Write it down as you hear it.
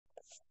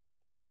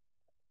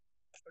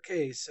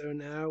Okay, so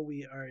now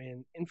we are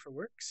in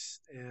Infraworks,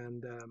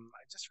 and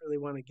I just really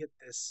want to get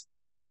this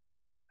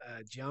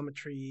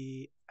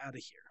geometry out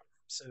of here.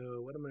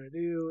 So what I'm going to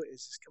do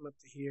is just come up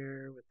to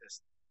here with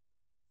this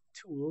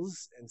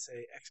tools and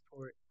say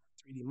export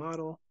 3D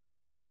model,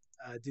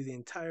 do the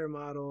entire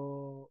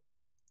model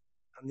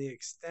on the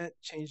extent,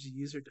 change the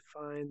user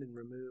defined and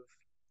remove.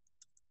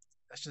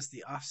 That's just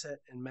the offset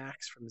and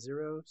max from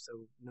 0, so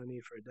no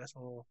need for a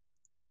decimal.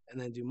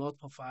 And then do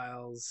multiple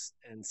files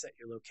and set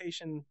your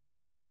location.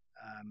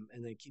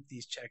 And then keep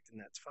these checked,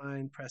 and that's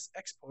fine. Press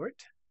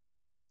export,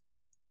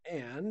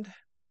 and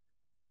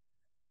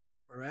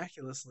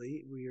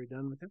miraculously, we are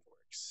done with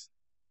Infraworks.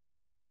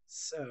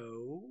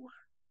 So,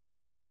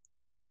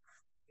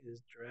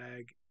 is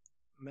drag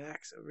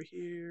Max over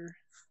here.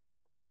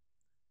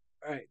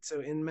 All right,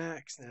 so in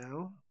Max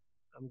now,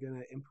 I'm going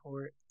to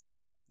import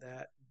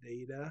that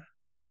data,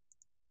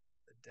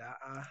 the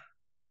data.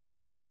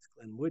 It's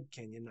Glenwood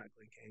Canyon, not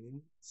Glen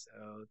Canyon. So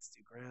let's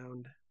do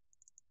ground,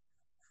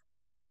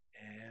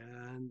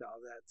 and all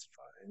that's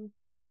fine.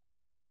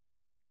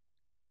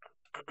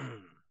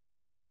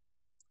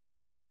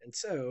 And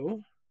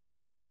so,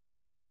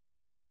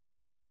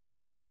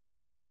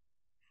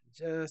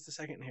 just a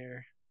second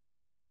here,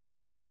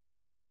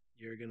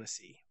 you're going to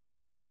see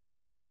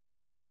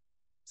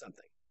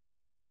something.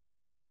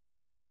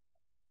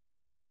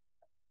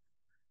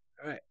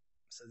 All right,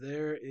 so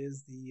there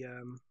is the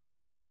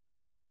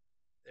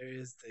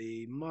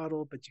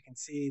model, but you can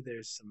see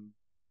there's some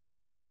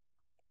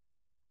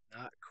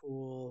not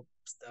cool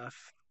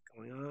stuff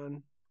going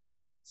on.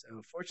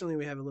 So fortunately,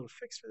 we have a little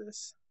fix for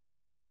this,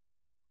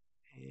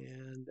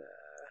 and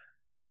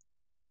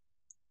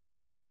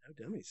no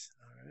dummies.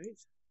 All right.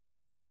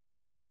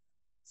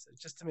 So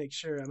just to make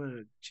sure, I'm going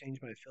to change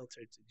my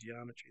filter to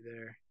geometry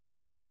there,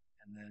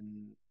 and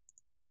then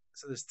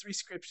so there's 3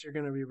 scripts you're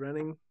going to be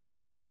running.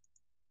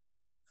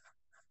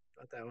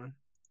 Not that one.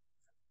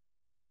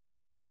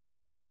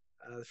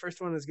 The first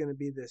one is going to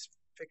be this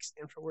fixed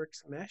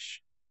Infraworks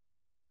mesh.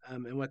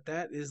 And what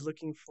that is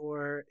looking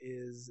for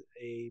is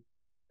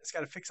it's got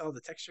to fix all the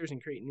textures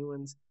and create new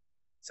ones.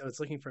 So it's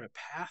looking for a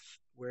path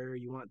where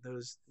you want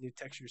those new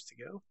textures to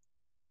go.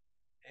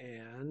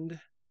 And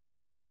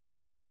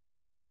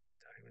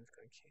documents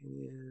Glen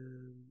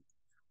Canyon.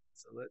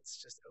 So let's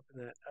just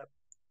open that up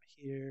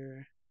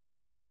here.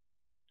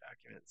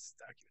 Documents.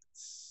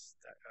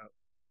 Oh,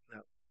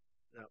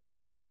 no.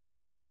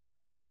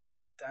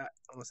 That,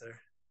 almost there.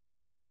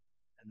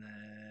 And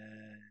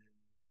then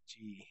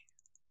G.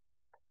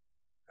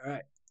 All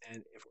right, and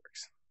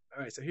Infraworks.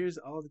 All right, so here's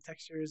all the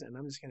textures, and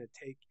I'm just going to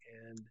take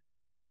and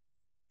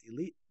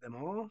delete them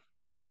all.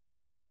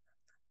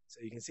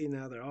 So you can see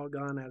now they're all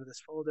gone out of this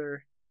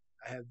folder.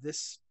 I have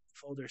this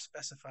folder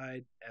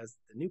specified as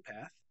the new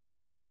path,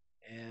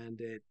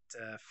 and it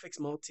fix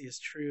multi is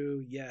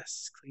true,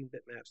 yes. Clean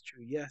bitmaps,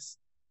 true, yes.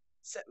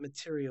 Set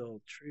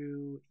material,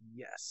 true,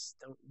 yes.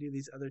 Don't do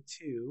these other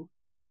 2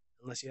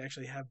 unless you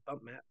actually have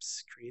bump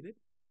maps created,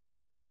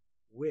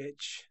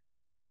 which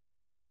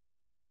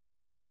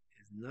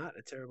is not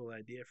a terrible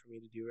idea for me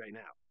to do right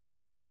now,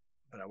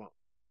 but I won't,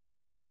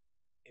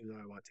 even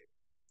though I want to.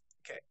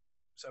 Okay,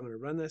 so I'm going to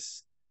run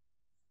this.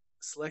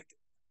 Select.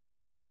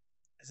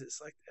 Is it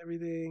select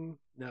everything?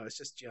 No, it's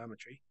just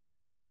geometry.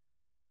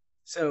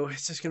 So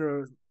it's just going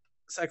to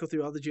cycle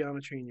through all the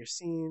geometry in your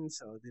scene.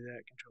 So I'll do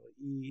that, Control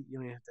E. You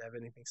don't even have to have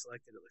anything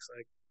selected, it looks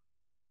like.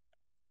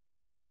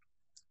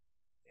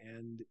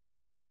 And it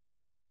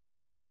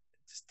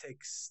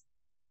just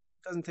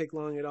doesn't take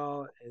long at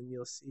all. And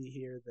you'll see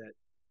here that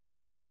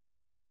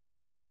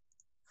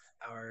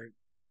our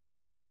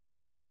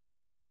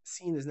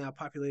scene is now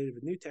populated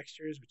with new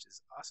textures, which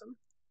is awesome.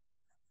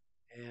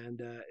 And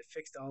it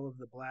fixed all of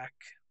the black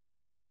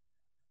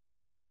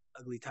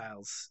ugly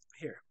tiles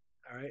here.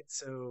 All right,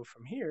 so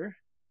from here,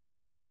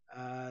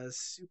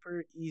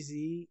 super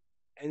easy.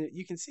 And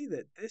you can see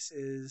that this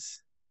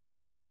is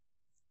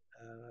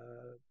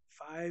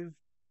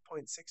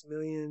 5.6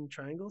 million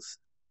triangles.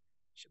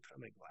 Should put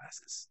on my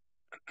glasses.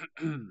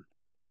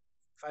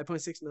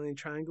 5.6 million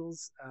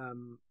triangles.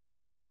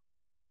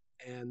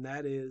 And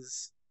that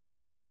is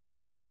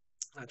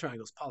not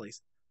triangles,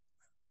 polys.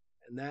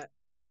 And that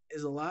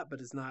is a lot,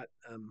 but it's not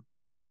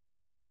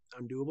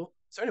undoable.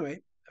 So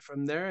anyway,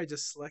 from there, I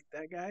just select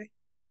that guy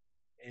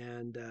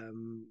and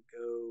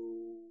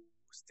go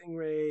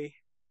Stingray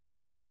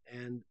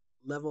and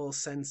level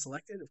send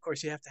selected. Of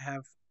course, you have to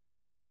have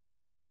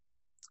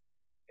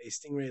a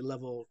Stingray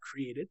level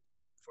created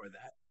for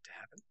that to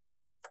happen.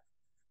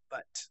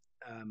 But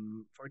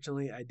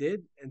fortunately, I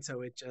did, and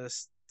so it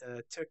just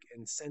took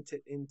and sent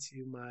it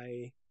into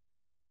my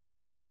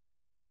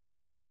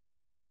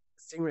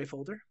Stingray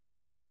folder.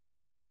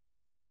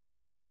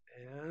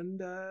 And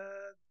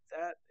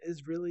that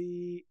is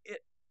really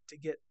it to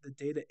get the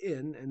data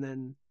in, and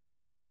then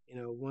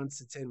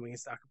once it's in, we can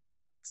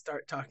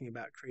start talking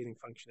about creating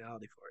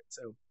functionality for it.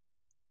 So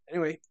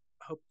anyway,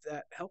 hope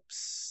that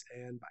helps,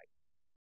 and bye.